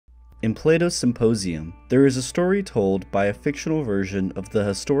In Plato's Symposium, there is a story told by a fictional version of the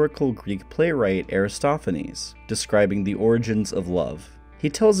historical Greek playwright Aristophanes, describing the origins of love. He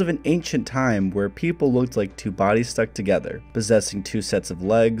tells of an ancient time where people looked like two bodies stuck together, possessing two sets of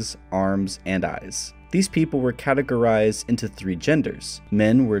legs, arms, and eyes. These people were categorized into three genders.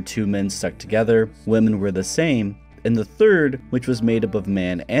 Men were two men stuck together, women were the same, and the third, which was made up of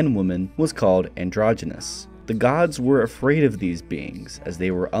man and woman, was called androgynous. The gods were afraid of these beings, as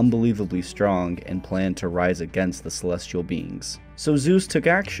they were unbelievably strong and planned to rise against the celestial beings. So Zeus took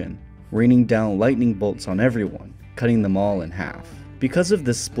action, raining down lightning bolts on everyone, cutting them all in half. Because of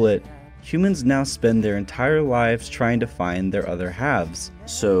this split, humans now spend their entire lives trying to find their other halves.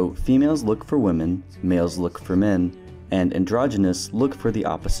 So females look for women, males look for men, and androgynous look for the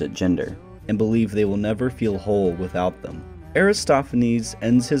opposite gender, and believe they will never feel whole without them. Aristophanes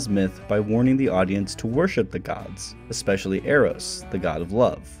ends his myth by warning the audience to worship the gods, especially Eros, the god of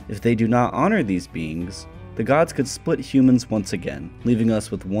love. If they do not honor these beings, the gods could split humans once again, leaving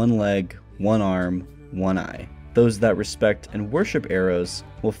us with one leg, one arm, one eye. Those that respect and worship Eros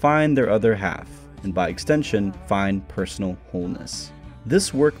will find their other half, and by extension, find personal wholeness.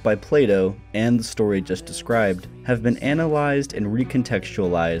 This work by Plato, and the story just described, have been analyzed and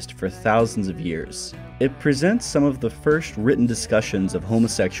recontextualized for thousands of years. It presents some of the first written discussions of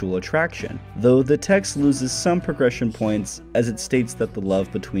homosexual attraction, though the text loses some progression points as it states that the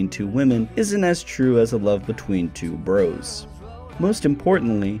love between two women isn't as true as a love between two bros. Most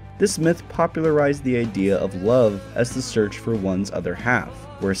importantly, this myth popularized the idea of love as the search for one's other half,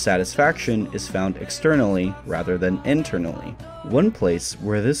 where satisfaction is found externally rather than internally. One place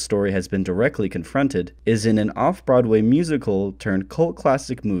where this story has been directly confronted is in an off-Broadway musical turned cult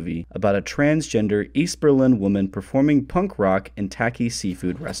classic movie about a transgender East Berlin woman performing punk rock in tacky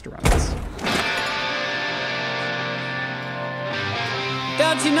seafood restaurants.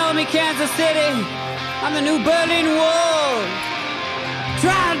 Don't you know me, Kansas City? I'm the new Berlin Wall.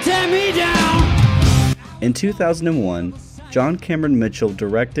 Try to tear me down. In 2001, John Cameron Mitchell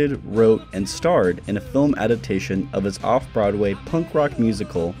directed, wrote, and starred in a film adaptation of his off-Broadway punk rock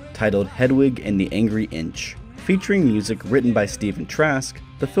musical titled Hedwig and the Angry Inch. Featuring music written by Stephen Trask,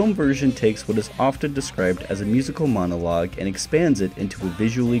 the film version takes what is often described as a musical monologue and expands it into a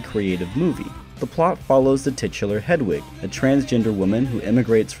visually creative movie. The plot follows the titular Hedwig, a transgender woman who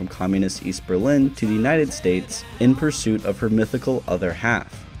immigrates from communist East Berlin to the United States in pursuit of her mythical other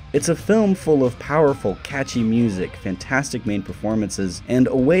half. It's a film full of powerful, catchy music, fantastic main performances, and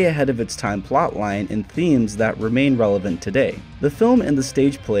a way ahead of its time plotline and themes that remain relevant today. The film and the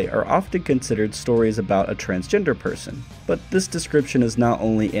stage play are often considered stories about a transgender person, but this description is not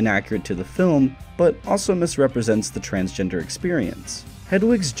only inaccurate to the film, but also misrepresents the transgender experience.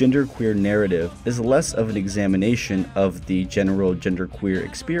 Hedwig's genderqueer narrative is less of an examination of the general genderqueer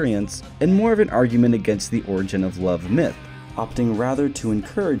experience and more of an argument against the origin of love myth, opting rather to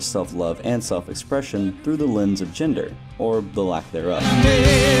encourage self-love and self-expression through the lens of gender, or the lack thereof.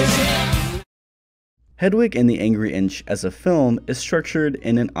 Hedwig and the Angry Inch as a film is structured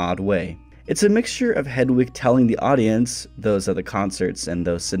in an odd way. It's a mixture of Hedwig telling the audience, those at the concerts and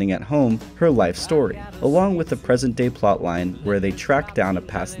those sitting at home, her life story, along with a present-day plotline where they track down a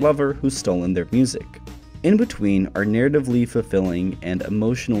past lover who's stolen their music. In between are narratively fulfilling and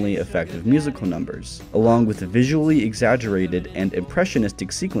emotionally effective musical numbers, along with visually exaggerated and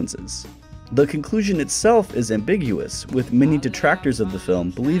impressionistic sequences. The conclusion itself is ambiguous, with many detractors of the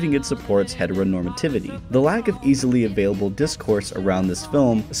film believing it supports heteronormativity. The lack of easily available discourse around this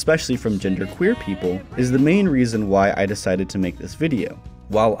film, especially from genderqueer people, is the main reason why I decided to make this video.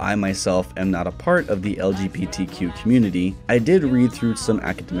 While I myself am not a part of the LGBTQ community, I did read through some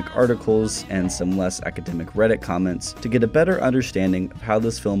academic articles and some less academic Reddit comments to get a better understanding of how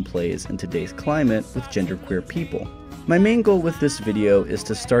this film plays in today's climate with genderqueer people. My main goal with this video is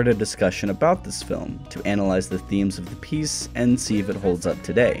to start a discussion about this film, to analyze the themes of the piece and see if it holds up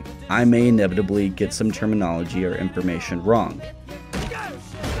today. I may inevitably get some terminology or information wrong,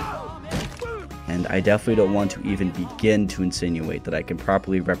 and I definitely don't want to even begin to insinuate that I can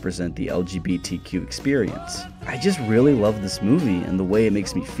properly represent the LGBTQ experience. I just really love this movie and the way it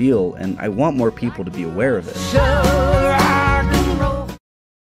makes me feel, and I want more people to be aware of it.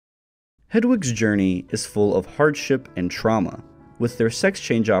 Hedwig's journey is full of hardship and trauma, with their sex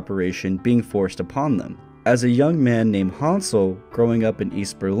change operation being forced upon them. As a young man named Hansel growing up in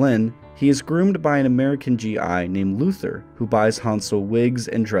East Berlin, he is groomed by an American GI named Luther, who buys Hansel wigs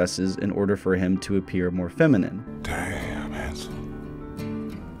and dresses in order for him to appear more feminine. Damn, Hansel.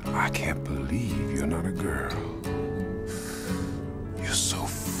 I can't believe you're not a girl. You're so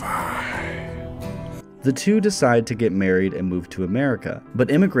fine. The two decide to get married and move to America, but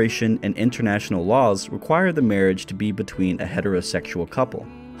immigration and international laws require the marriage to be between a heterosexual couple.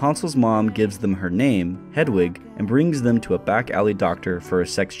 Hansel's mom gives them her name, Hedwig, and brings them to a back alley doctor for a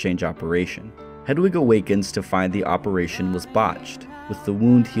sex change operation. Hedwig awakens to find the operation was botched, with the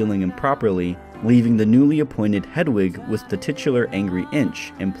wound healing improperly, leaving the newly appointed Hedwig with the titular angry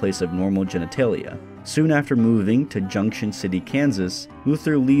inch in place of normal genitalia. Soon after moving to Junction City, Kansas,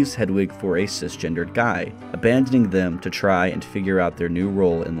 Luther leaves Hedwig for a cisgendered guy, abandoning them to try and figure out their new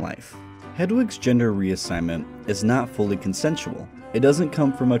role in life. Hedwig's gender reassignment is not fully consensual. It doesn't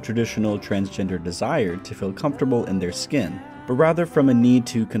come from a traditional transgender desire to feel comfortable in their skin, but rather from a need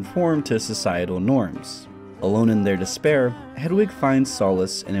to conform to societal norms. Alone in their despair, Hedwig finds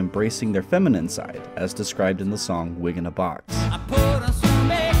solace in embracing their feminine side, as described in the song Wig in a Box. I put on some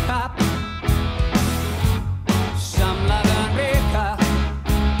makeup, some leather makeup.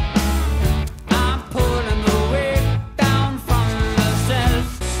 I'm pulling the weight down from the cells.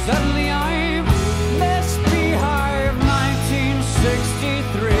 Suddenly I'm Miss Beehive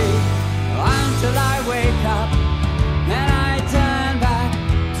 1963. Until I wake up and I turn back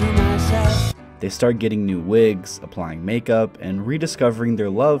to myself. They start getting new wigs, applying makeup, and rediscovering their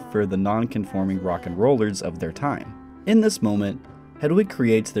love for the non-conforming rock and rollers of their time. In this moment, Hedwig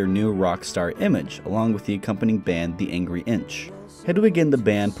creates their new rock star image along with the accompanying band The Angry Inch. Hedwig and the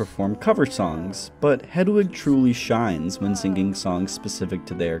band perform cover songs, but Hedwig truly shines when singing songs specific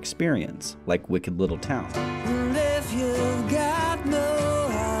to their experience, like Wicked Little Town. And if you've got no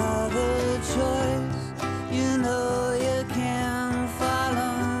other choice, you know you can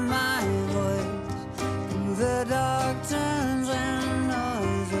follow my voice through the dark turns and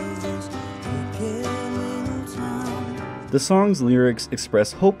noises of this wicked little town. The song's lyrics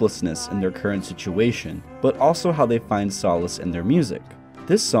express hopelessness in their current situation, but also how they find solace in their music.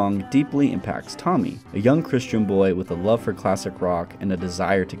 This song deeply impacts Tommy, a young Christian boy with a love for classic rock and a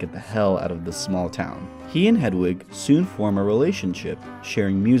desire to get the hell out of this small town. He and Hedwig soon form a relationship,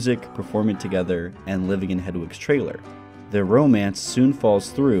 sharing music, performing together, and living in Hedwig's trailer. Their romance soon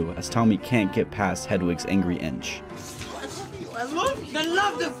falls through as Tommy can't get past Hedwig's angry inch, I love you. The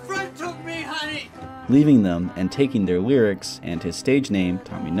love the front took me, honey. leaving them and taking their lyrics and his stage name,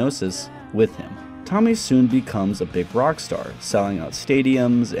 Tommy Gnosis, with him. Tommy soon becomes a big rock star, selling out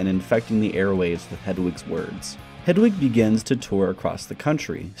stadiums and infecting the airwaves with Hedwig's words. Hedwig begins to tour across the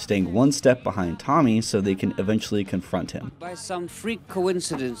country, staying one step behind Tommy so they can eventually confront him. By some freak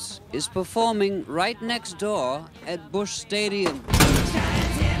coincidence, is performing right next door at Busch Stadium.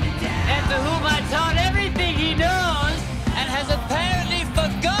 And to whom I taught everything he knows, and has apparently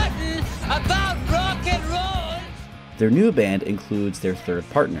forgotten about rock and roll. Their new band includes their third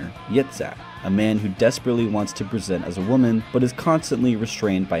partner, Yitzhak, a man who desperately wants to present as a woman but is constantly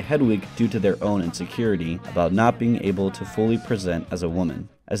restrained by Hedwig due to their own insecurity about not being able to fully present as a woman.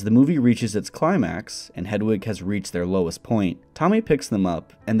 As the movie reaches its climax and Hedwig has reached their lowest point, Tommy picks them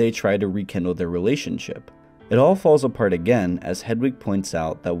up and they try to rekindle their relationship. It all falls apart again as Hedwig points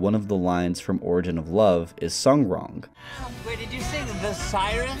out that one of the lines from Origin of Love is sung wrong. Wait, did you sing The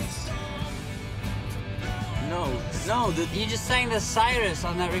Sirens? No, You just sang The Cyrus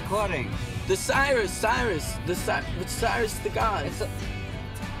on that recording. the Cyrus, with Cyrus the god.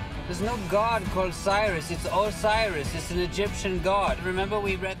 There's no god called Cyrus, it's Osiris, it's an Egyptian god. Remember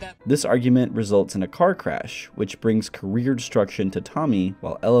we read that? This argument results in a car crash, which brings career destruction to Tommy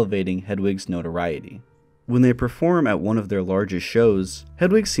while elevating Hedwig's notoriety. When they perform at one of their largest shows,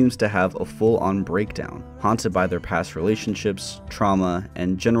 Hedwig seems to have a full-on breakdown, haunted by their past relationships, trauma,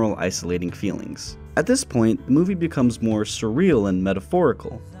 and general isolating feelings. At this point, the movie becomes more surreal and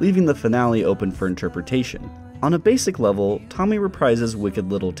metaphorical, leaving the finale open for interpretation. On a basic level, Tommy reprises Wicked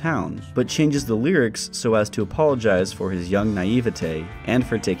Little Town, but changes the lyrics so as to apologize for his young naivete and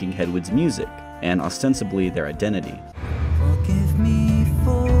for taking Hedwig's music, and ostensibly their identity. Forgive me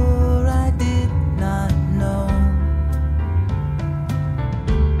for I did not know.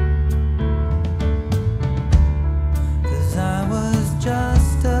 Cause I was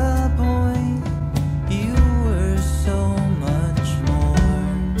just a boy, you were so much more.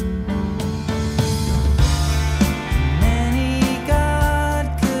 Than any god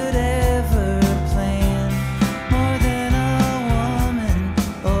could ever plan, more than a woman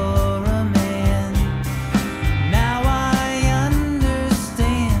or a man. Now I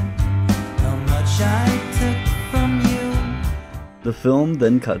understand how much I took from you. The film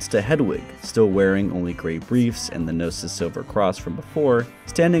then cuts to Hedwig, still wearing only gray briefs and the Gnosis silver cross from before,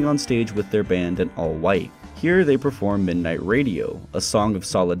 standing on stage with their band in all white. Here they perform Midnight Radio, a song of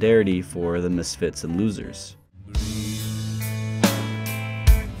solidarity for the misfits and losers.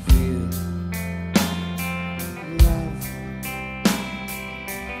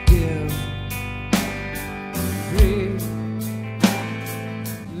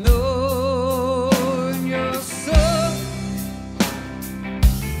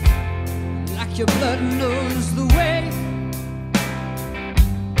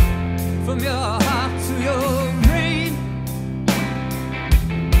 from your heart to your brain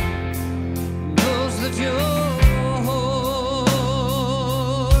knows that you're whole.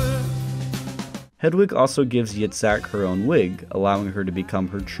 Hedwig also gives Yitzhak her own wig, allowing her to become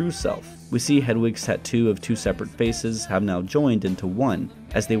her true self. We see Hedwig's tattoo of two separate faces have now joined into one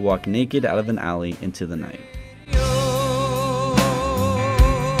as they walk naked out of an alley into the night.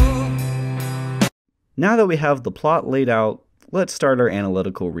 Now that we have the plot laid out, let's start our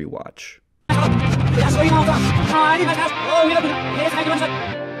analytical rewatch.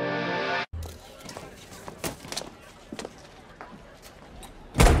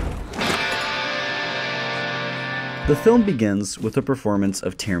 The film begins with a performance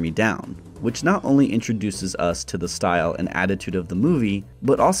of Tear Me Down, which not only introduces us to the style and attitude of the movie,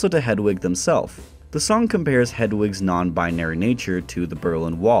 but also to Hedwig themselves. The song compares Hedwig's non-binary nature to the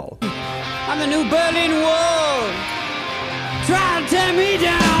Berlin Wall. I'm the new Berlin Wall, try to tear me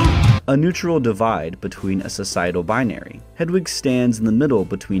down. A neutral divide between a societal binary. Hedwig stands in the middle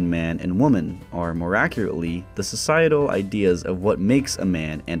between man and woman, or more accurately, the societal ideas of what makes a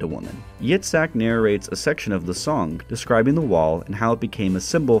man and a woman. Yitzhak narrates a section of the song describing the wall and how it became a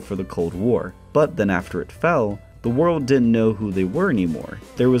symbol for the Cold War, but then after it fell, the world didn't know who they were anymore.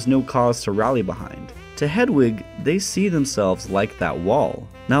 There was no cause to rally behind. To Hedwig, they see themselves like that wall,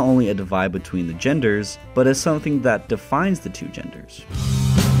 not only a divide between the genders, but as something that defines the two genders.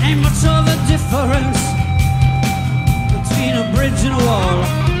 Ain't much of a difference between a bridge and a wall.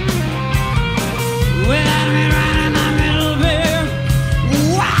 Without me right in the middle there,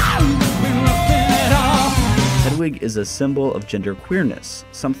 wow, we're nothing at all. Hedwig is a symbol of genderqueerness,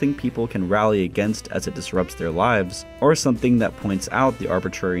 something people can rally against as it disrupts their lives, or something that points out the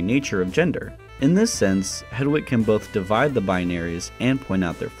arbitrary nature of gender. In this sense, Hedwig can both divide the binaries and point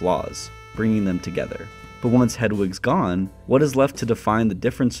out their flaws, bringing them together. But once Hedwig's gone, what is left to define the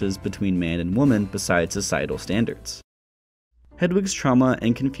differences between man and woman besides societal standards? Hedwig's trauma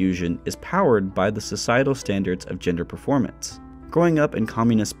and confusion is powered by the societal standards of gender performance. Growing up in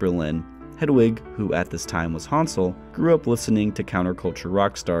communist Berlin, Hedwig, who at this time was Hansel, grew up listening to counterculture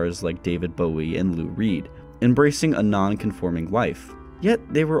rock stars like David Bowie and Lou Reed, embracing a non-conforming life. Yet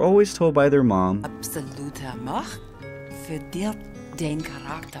they were always told by their mom, Absolute Macht verdirbt den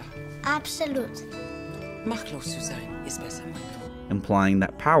Charakter. Absolut. Machtlos zu sein ist besser. implying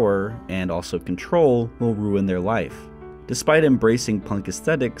that power, and also control, will ruin their life. Despite embracing punk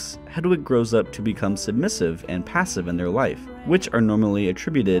aesthetics, Hedwig grows up to become submissive and passive in their life, which are normally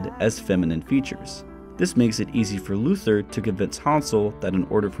attributed as feminine features. This makes it easy for Luther to convince Hansel that in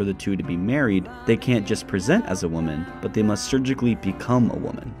order for the two to be married, they can't just present as a woman, but they must surgically become a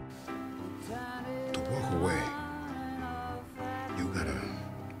woman. To walk away, you gotta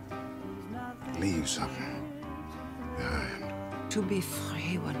leave something behind. To be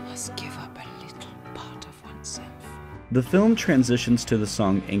free, one must give up a little part of oneself. The film transitions to the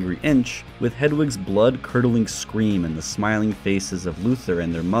song Angry Inch, with Hedwig's blood-curdling scream and the smiling faces of Luther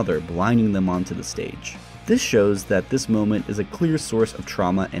and their mother blinding them onto the stage. This shows that this moment is a clear source of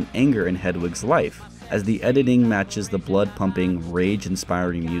trauma and anger in Hedwig's life, as the editing matches the blood-pumping,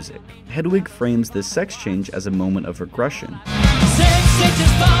 rage-inspiring music. Hedwig frames this sex change as a moment of regression. 6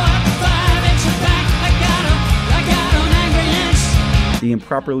 inches forward, 5 inches back, I got an angry inch. The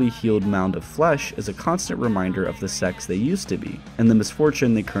improperly healed mound of flesh is a constant reminder of the sex they used to be, and the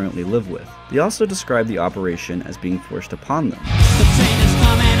misfortune they currently live with. They also describe the operation as being forced upon them. The train is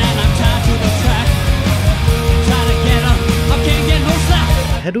coming and I'm tied to the track. Trying to get up, I can't get no slack.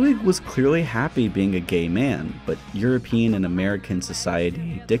 Hedwig was clearly happy being a gay man, but European and American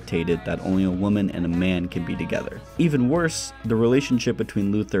society dictated that only a woman and a man can be together. Even worse, the relationship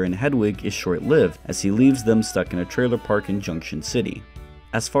between Luther and Hedwig is short-lived, as he leaves them stuck in a trailer park in Junction City.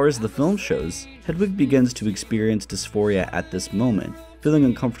 As far as the film shows, Hedwig begins to experience dysphoria at this moment, feeling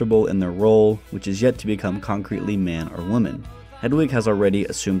uncomfortable in their role, which is yet to become concretely man or woman. Hedwig has already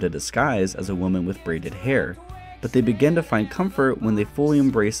assumed a disguise as a woman with braided hair, but they begin to find comfort when they fully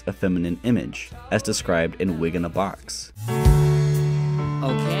embrace a feminine image, as described in Wig in a Box.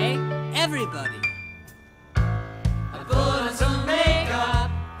 Okay, everybody. I put on some makeup.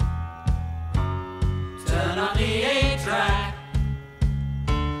 Turn on the 8-track.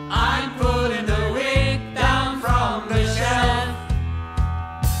 I'm putting the wig down from the shelf.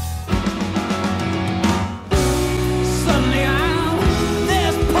 Suddenly I'm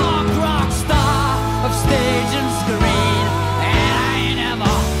this punk rock star of stage and screen, and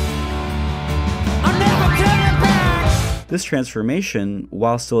I'm never coming back. This transformation,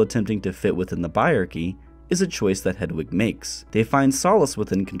 while still attempting to fit within the biarchy, is a choice that Hedwig makes. They find solace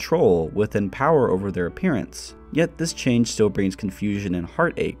within control, within power over their appearance. Yet this change still brings confusion and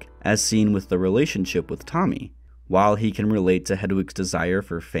heartache, as seen with the relationship with Tommy. While he can relate to Hedwig's desire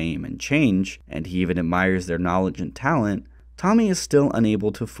for fame and change, and he even admires their knowledge and talent, Tommy is still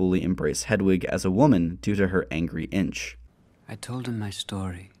unable to fully embrace Hedwig as a woman due to her angry inch. I told him my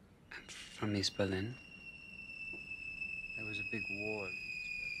story. I'm from East Berlin. There was a big war.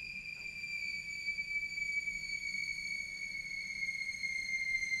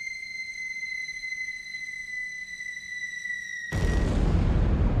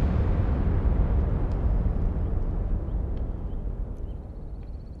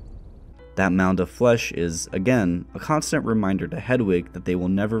 That mound of flesh is, again, a constant reminder to Hedwig that they will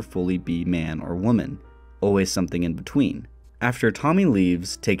never fully be man or woman, always something in between. After Tommy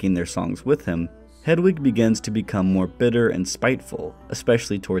leaves, taking their songs with him, Hedwig begins to become more bitter and spiteful,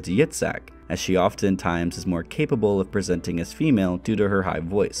 especially towards Yitzhak, as she oftentimes is more capable of presenting as female due to her high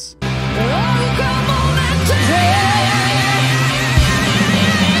voice.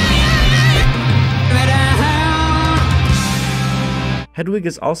 Hedwig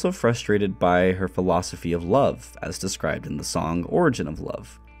is also frustrated by her philosophy of love, as described in the song Origin of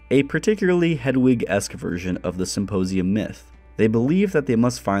Love, a particularly Hedwig-esque version of the symposium myth. They believe that they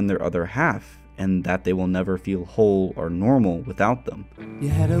must find their other half, and that they will never feel whole or normal without them. You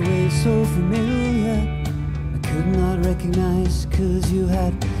had a way so familiar, I could not recognize, 'cause you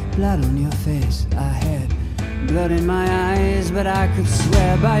had blood on your face. I had blood in my eyes, but I could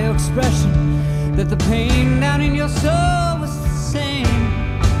swear by your expression that the pain down in your soul was the same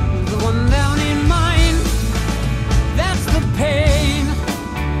as the one down in mine. That's the pain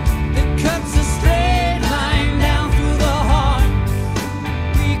that cuts a straight line down through the heart.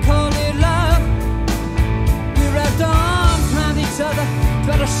 We called it love. We wrapped arms around each other,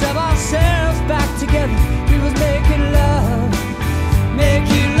 tried to shove ourselves back together. We was making love,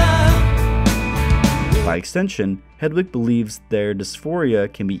 making love. By extension, Hedwig believes their dysphoria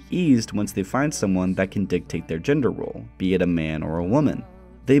can be eased once they find someone that can dictate their gender role, be it a man or a woman.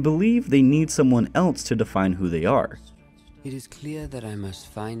 They believe they need someone else to define who they are. It is clear that I must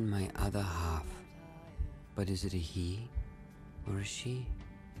find my other half. But is it a he or a she?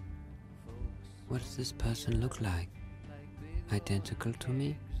 What does this person look like? Identical to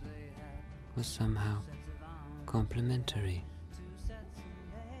me? Or somehow complementary?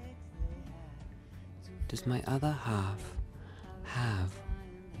 Does my other half have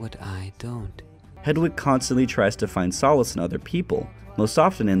what I don't? Hedwig constantly tries to find solace in other people, most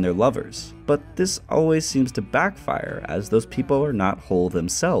often in their lovers, but this always seems to backfire as those people are not whole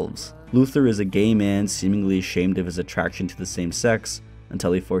themselves. Luther is a gay man seemingly ashamed of his attraction to the same sex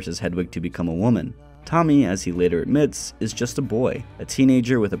until he forces Hedwig to become a woman. Tommy, as he later admits, is just a boy, a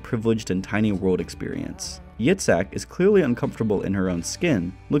teenager with a privileged and tiny world experience. Yitzhak is clearly uncomfortable in her own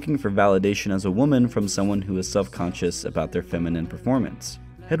skin, looking for validation as a woman from someone who is self-conscious about their feminine performance.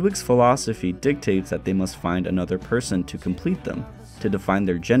 Hedwig's philosophy dictates that they must find another person to complete them, to define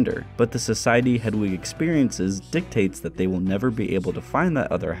their gender, but the society Hedwig experiences dictates that they will never be able to find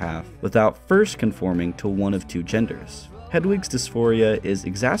that other half without first conforming to one of two genders. Hedwig's dysphoria is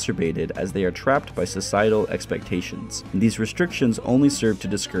exacerbated as they are trapped by societal expectations, and these restrictions only serve to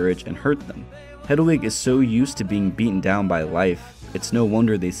discourage and hurt them. Hedwig is so used to being beaten down by life, it's no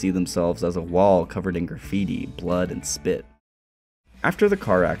wonder they see themselves as a wall covered in graffiti, blood, and spit. After the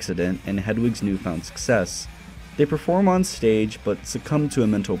car accident and Hedwig's newfound success, they perform on stage but succumb to a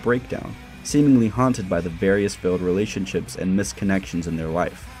mental breakdown, seemingly haunted by the various failed relationships and misconnections in their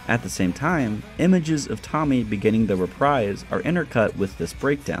life. At the same time, images of Tommy beginning the reprise are intercut with this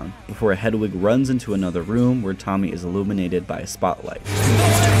breakdown, before Hedwig runs into another room where Tommy is illuminated by a spotlight.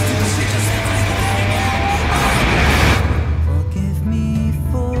 Forgive me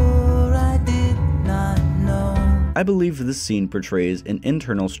for I did not know. I believe this scene portrays an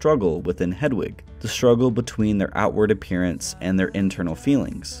internal struggle within Hedwig, the struggle between their outward appearance and their internal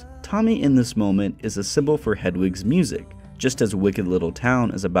feelings. Tommy in this moment is a symbol for Hedwig's music. Just as Wicked Little Town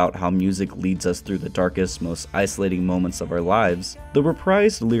is about how music leads us through the darkest, most isolating moments of our lives, the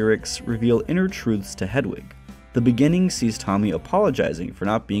reprised lyrics reveal inner truths to Hedwig. The beginning sees Tommy apologizing for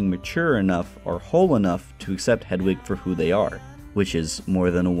not being mature enough or whole enough to accept Hedwig for who they are, which is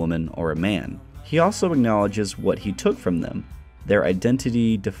more than a woman or a man. He also acknowledges what he took from them, their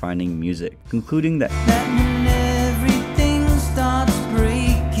identity-defining music, concluding that When everything starts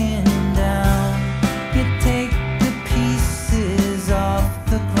breaking down, you take the pieces off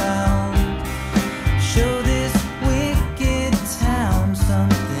the ground. Show this wicked town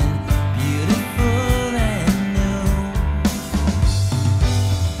something beautiful and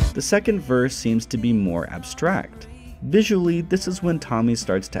new. The second verse seems to be more abstract. Visually, this is when Tommy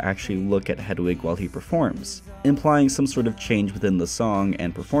starts to actually look at Hedwig while he performs, implying some sort of change within the song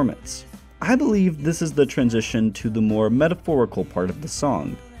and performance. I believe this is the transition to the more metaphorical part of the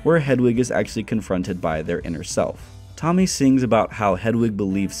song, where Hedwig is actually confronted by their inner self. Tommy sings about how Hedwig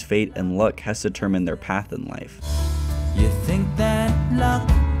believes fate and luck has determined their path in life. You think that luck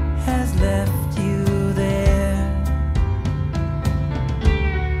has left you there,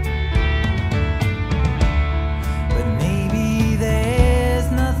 but maybe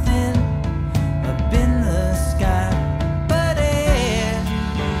there's nothing up in the sky but air,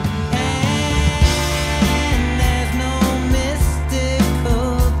 and there's no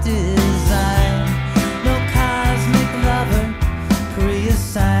mystical design, no cosmic lover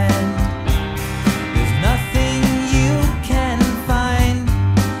preassigned. There's nothing you can find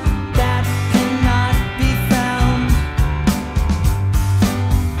that cannot be found.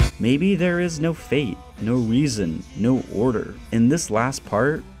 Maybe there is no fate, no reason, no order. In this last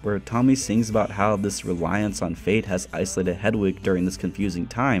part, where Tommy sings about how this reliance on fate has isolated Hedwig during this confusing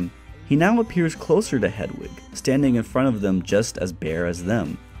time, he now appears closer to Hedwig, standing in front of them just as bare as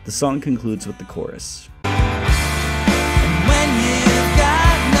them. The song concludes with the chorus. When you've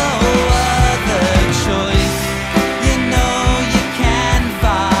got no other choice, you know you can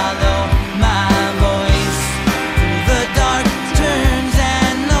follow my voice through the dark turns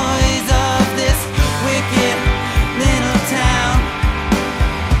and noise of this wicked little town.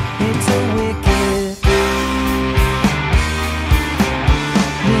 It's a wicked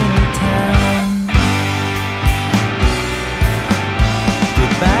little town.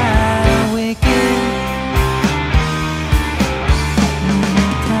 Goodbye, wicked.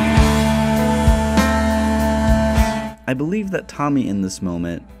 I believe that Tommy in this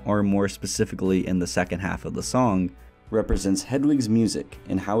moment, or more specifically in the second half of the song, represents Hedwig's music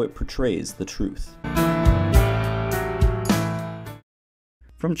and how it portrays the truth.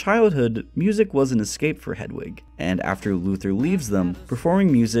 From childhood, music was an escape for Hedwig, and after Luther leaves them, performing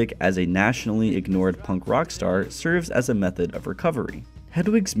music as a nationally ignored punk rock star serves as a method of recovery.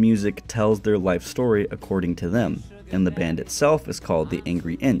 Hedwig's music tells their life story according to them, and the band itself is called the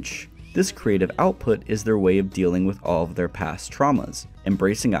Angry Inch. This creative output is their way of dealing with all of their past traumas,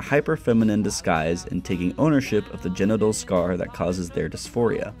 embracing a hyper-feminine disguise and taking ownership of the genital scar that causes their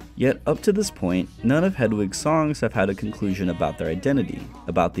dysphoria. Yet up to this point, none of Hedwig's songs have had a conclusion about their identity,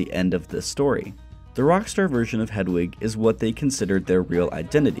 about the end of this story. The rockstar version of Hedwig is what they considered their real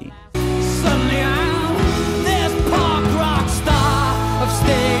identity. Suddenly I'm this punk rock star of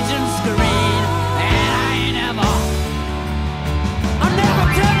stage and screen, and I'm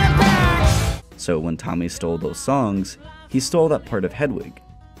never turning back. So when Tommy stole those songs, he stole that part of Hedwig.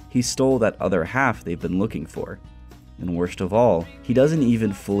 He stole that other half they've been looking for. And worst of all, he doesn't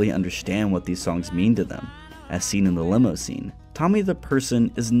even fully understand what these songs mean to them, as seen in the limo scene. Tommy the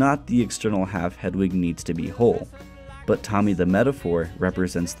person is not the external half Hedwig needs to be whole, but Tommy the metaphor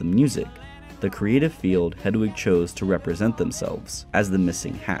represents the music, the creative field Hedwig chose to represent themselves as the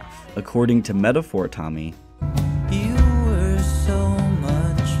missing half. According to Metaphor Tommy, You were so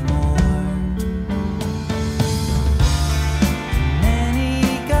much more than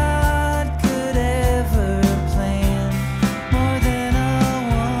any god could ever plan, more than a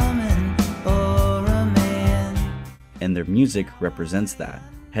woman or a man. and their music represents that.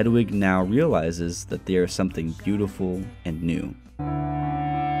 Hedwig now realizes that they are something beautiful and new.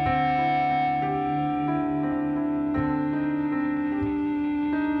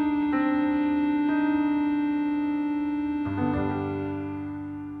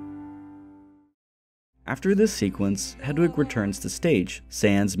 After this sequence, Hedwig returns to stage,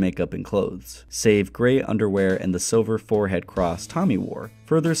 sans makeup and clothes, save gray underwear and the silver forehead cross Tommy wore,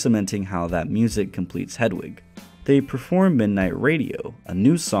 further cementing how that music completes Hedwig. They perform Midnight Radio, a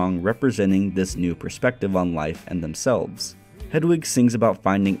new song representing this new perspective on life and themselves. Hedwig sings about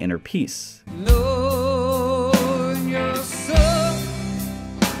finding inner peace, Knowing yourself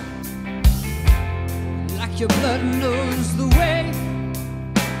like your blood knows the way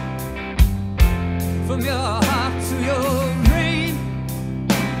from your heart to your brain,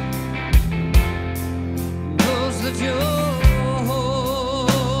 knows that you're.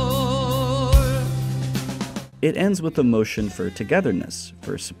 It ends with a motion for togetherness,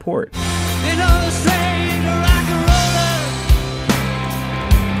 for support. You know the strain of rock and roller.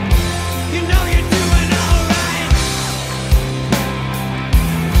 You know you're doing alright.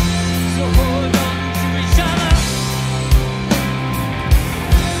 So hold on to each other.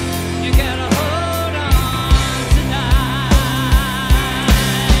 You gotta hold on tonight.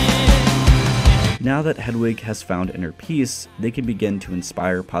 Now that Hedwig has found inner peace, they can begin to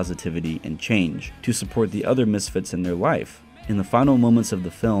inspire positivity and change, to support the other misfits in their life. In the final moments of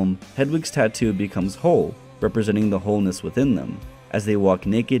the film, Hedwig's tattoo becomes whole, representing the wholeness within them, as they walk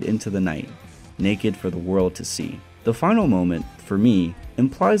naked into the night, naked for the world to see. The final moment, for me,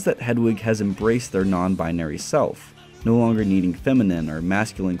 implies that Hedwig has embraced their non-binary self, no longer needing feminine or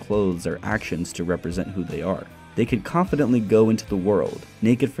masculine clothes or actions to represent who they are. They can confidently go into the world,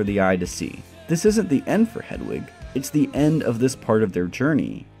 naked for the eye to see. This isn't the end for Hedwig, it's the end of this part of their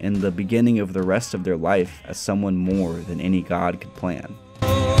journey, and the beginning of the rest of their life as someone more than any god could plan.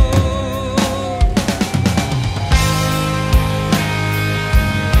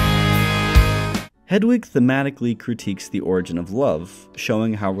 Hedwig thematically critiques the origin of love,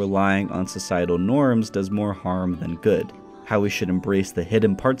 showing how relying on societal norms does more harm than good, how we should embrace the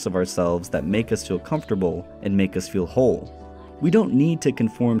hidden parts of ourselves that make us feel comfortable and make us feel whole. We don't need to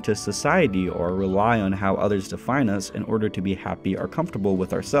conform to society or rely on how others define us in order to be happy or comfortable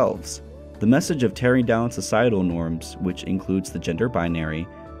with ourselves. The message of tearing down societal norms, which includes the gender binary,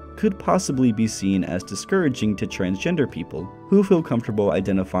 could possibly be seen as discouraging to transgender people who feel comfortable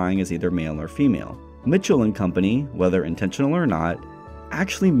identifying as either male or female. Mitchell and company, whether intentional or not,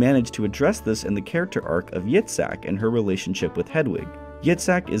 actually managed to address this in the character arc of Yitzhak and her relationship with Hedwig.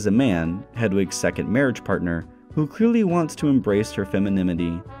 Yitzhak is a man, Hedwig's second marriage partner, who clearly wants to embrace her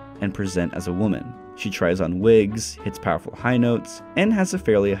femininity and present as a woman. She tries on wigs, hits powerful high notes, and has a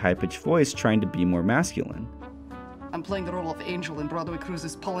fairly high-pitched voice trying to be more masculine. I'm playing the role of Angel in Broadway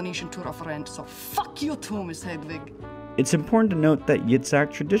Cruise's Polynesian tour of Rent, so fuck you too, Miss Hedwig. It's important to note that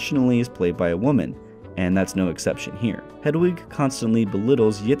Yitzhak traditionally is played by a woman, and that's no exception here. Hedwig constantly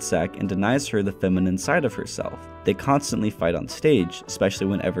belittles Yitzhak and denies her the feminine side of herself. They constantly fight on stage, especially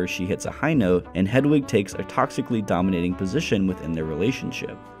whenever she hits a high note, and Hedwig takes a toxically dominating position within their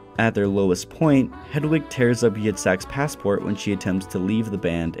relationship. At their lowest point, Hedwig tears up Yitzhak's passport when she attempts to leave the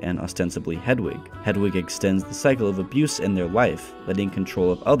band and ostensibly Hedwig. Hedwig extends the cycle of abuse in their life, letting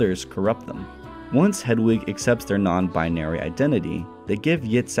control of others corrupt them. Once Hedwig accepts their non-binary identity, they give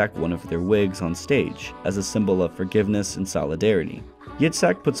Yitzhak one of their wigs on stage, as a symbol of forgiveness and solidarity.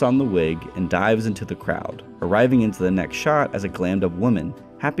 Yitzhak puts on the wig and dives into the crowd, arriving into the next shot as a glammed-up woman,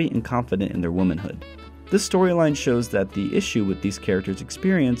 happy and confident in their womanhood. This storyline shows that the issue with these characters'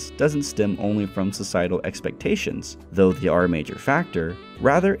 experience doesn't stem only from societal expectations, though they are a major factor.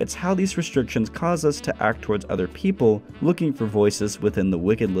 Rather, it's how these restrictions cause us to act towards other people looking for voices within the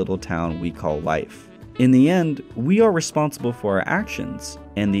wicked little town we call life. In the end, we are responsible for our actions,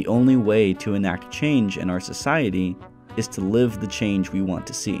 and the only way to enact change in our society is to live the change we want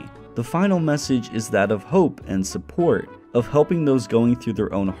to see. The final message is that of hope and support, of helping those going through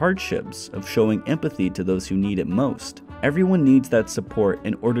their own hardships, of showing empathy to those who need it most. Everyone needs that support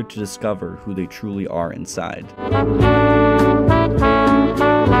in order to discover who they truly are inside.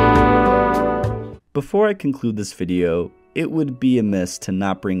 Before I conclude this video, it would be amiss to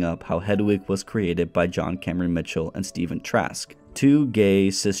not bring up how Hedwig was created by John Cameron Mitchell and Stephen Trask, two gay,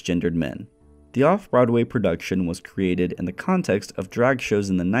 cisgendered men. The off-Broadway production was created in the context of drag shows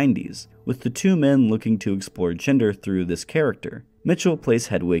in the 90s, with the two men looking to explore gender through this character. Mitchell plays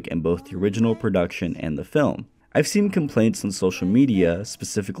Hedwig in both the original production and the film. I've seen complaints on social media,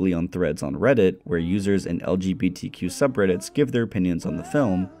 specifically on threads on Reddit, where users in LGBTQ subreddits give their opinions on the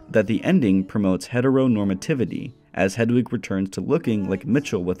film, that the ending promotes heteronormativity, as Hedwig returns to looking like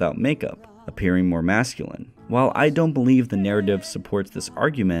Mitchell without makeup, appearing more masculine. While I don't believe the narrative supports this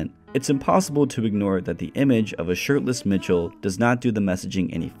argument, it's impossible to ignore that the image of a shirtless Mitchell does not do the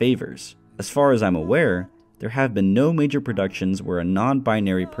messaging any favors. As far as I'm aware, there have been no major productions where a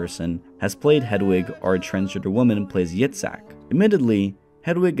non-binary person has played Hedwig or a transgender woman plays Yitzhak. Admittedly,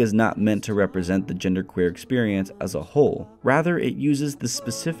 Hedwig is not meant to represent the genderqueer experience as a whole. Rather, it uses the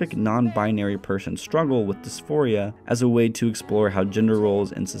specific non-binary person's struggle with dysphoria as a way to explore how gender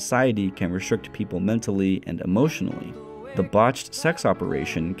roles in society can restrict people mentally and emotionally. The botched sex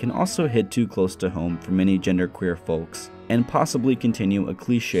operation can also hit too close to home for many genderqueer folks, and possibly continue a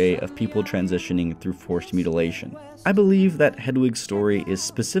cliche of people transitioning through forced mutilation. I believe that Hedwig's story is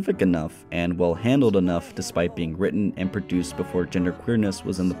specific enough and well handled enough despite being written and produced before genderqueerness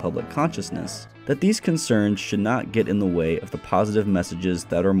was in the public consciousness, that these concerns should not get in the way of the positive messages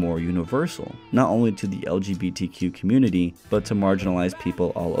that are more universal, not only to the LGBTQ community, but to marginalized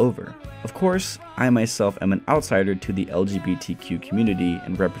people all over. Of course, I myself am an outsider to the LGBTQ community,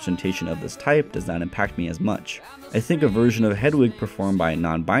 and representation of this type does not impact me as much. I think a version of Hedwig performed by a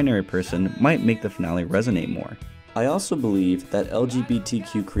non-binary person might make the finale resonate more. I also believe that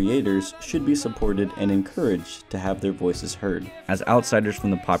LGBTQ creators should be supported and encouraged to have their voices heard. As outsiders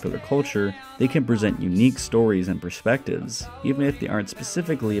from the popular culture, they can present unique stories and perspectives, even if they aren't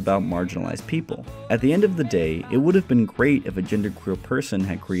specifically about marginalized people. At the end of the day, it would have been great if a genderqueer person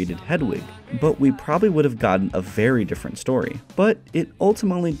had created Hedwig, but we probably would have gotten a very different story. But it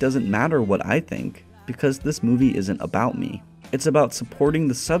ultimately doesn't matter what I think, because this movie isn't about me. It's about supporting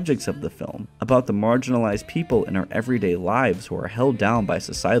the subjects of the film, about the marginalized people in our everyday lives who are held down by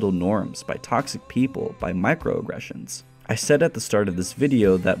societal norms, by toxic people, by microaggressions. I said at the start of this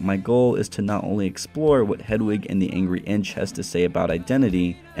video that my goal is to not only explore what Hedwig and the Angry Inch has to say about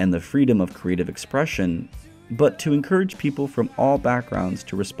identity and the freedom of creative expression, but to encourage people from all backgrounds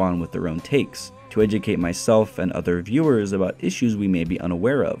to respond with their own takes, to educate myself and other viewers about issues we may be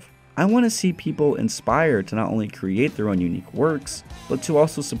unaware of. I want to see people inspired to not only create their own unique works, but to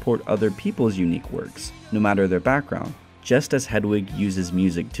also support other people's unique works, no matter their background. Just as Hedwig uses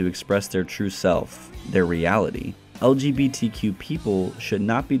music to express their true self, their reality, LGBTQ people should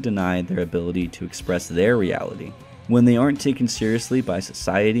not be denied their ability to express their reality. When they aren't taken seriously by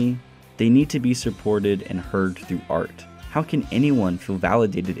society, they need to be supported and heard through art. How can anyone feel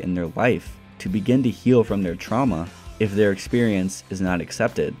validated in their life to begin to heal from their trauma if their experience is not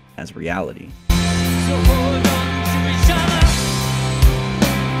accepted as reality? So hold